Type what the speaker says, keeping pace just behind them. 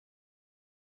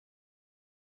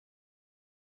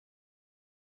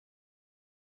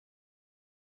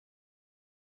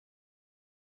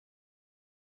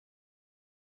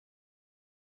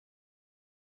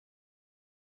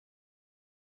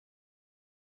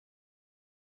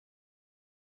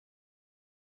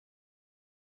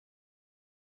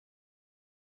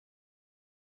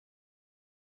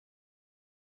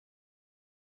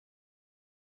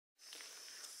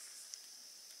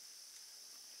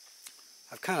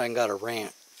I've kind of got a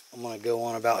rant I'm going to go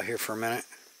on about here for a minute.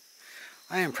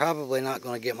 I am probably not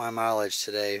going to get my mileage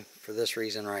today for this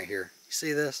reason right here. You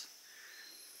see this?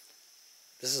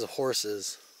 This is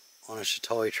horses on a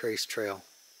Sheltowee Trace Trail.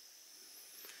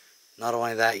 Not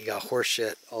only that, you got horse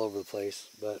shit all over the place,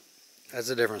 but that's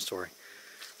a different story.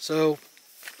 So,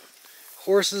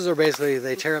 horses are basically,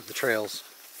 they tear up the trails.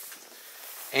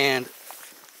 And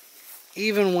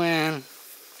even when,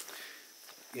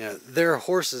 you know, their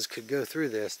horses could go through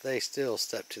this, they still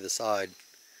step to the side.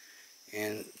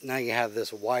 And now you have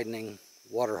this widening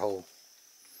water hole.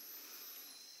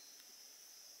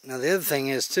 Now the other thing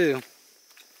is too,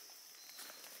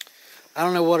 I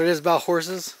don't know what it is about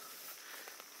horses.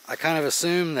 I kind of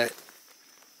assume that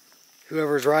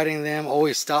whoever's riding them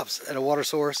always stops at a water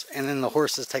source, and then the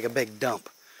horses take a big dump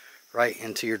right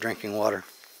into your drinking water.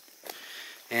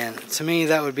 And to me,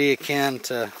 that would be akin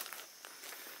to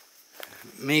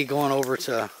me going over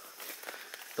to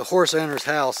the horse owner's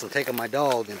house and taking my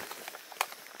dog, and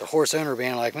the horse owner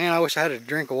being like, man, I wish I had a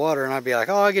drink of water, and I'd be like,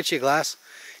 oh, I'll get you a glass.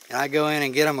 And I go in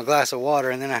and get him a glass of water,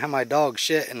 and then I have my dog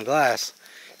shit in the glass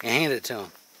and hand it to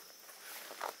him.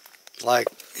 Like,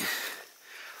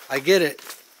 I get it.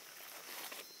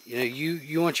 You know,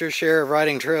 you want your share of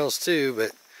riding trails too,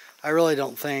 but I really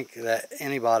don't think that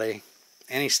anybody,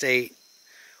 any state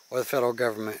or the federal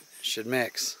government should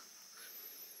mix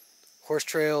horse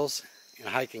trails and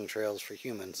hiking trails for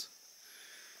humans.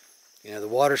 You know, the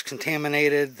water's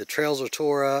contaminated, the trails are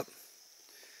tore up.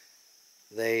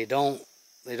 They don't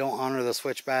honor the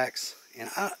switchbacks. And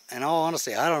in all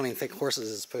honesty, I don't even think horses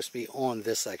is supposed to be on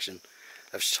this section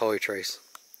of Sheltowee Trace.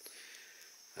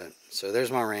 So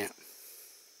there's my rant.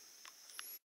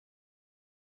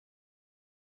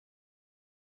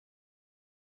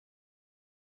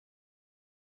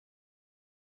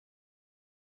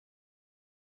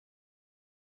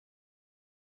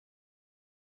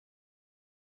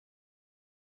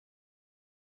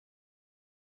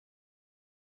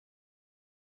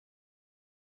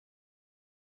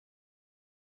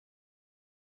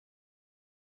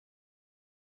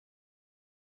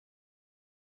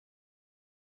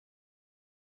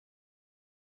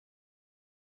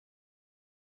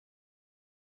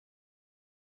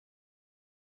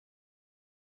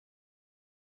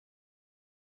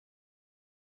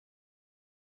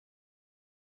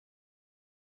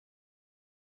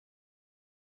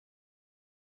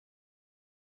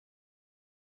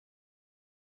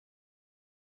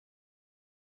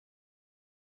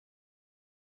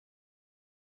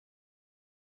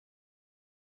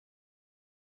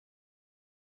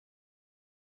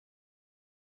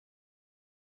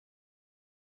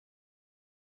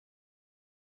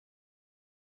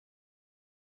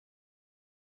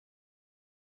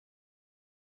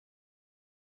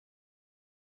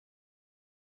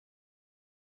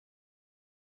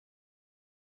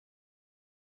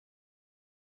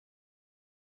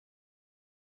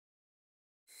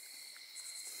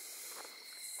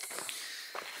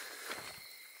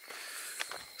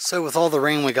 So with all the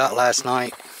rain we got last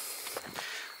night,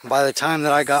 by the time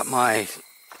that I got my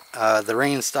the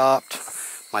rain stopped,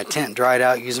 my tent dried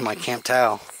out using my camp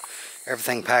towel,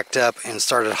 everything packed up and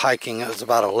started hiking, it was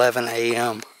about 11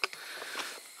 a.m.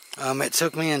 It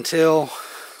took me until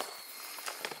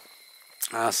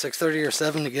 6:30 or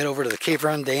 7 to get over to the Cave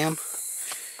Run Dam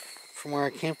from where I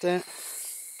camped at.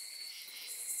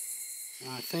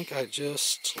 And I think I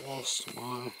just lost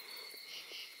my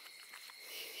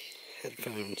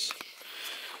headphones.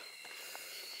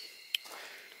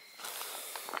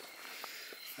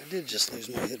 I did just lose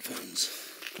my headphones.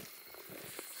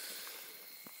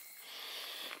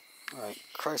 Alright,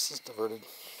 crisis diverted.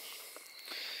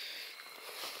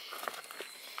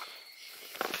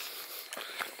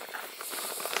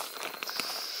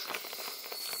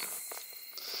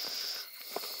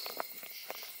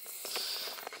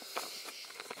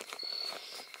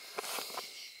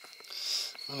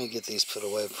 Let me get these put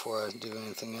away before I do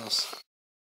anything else.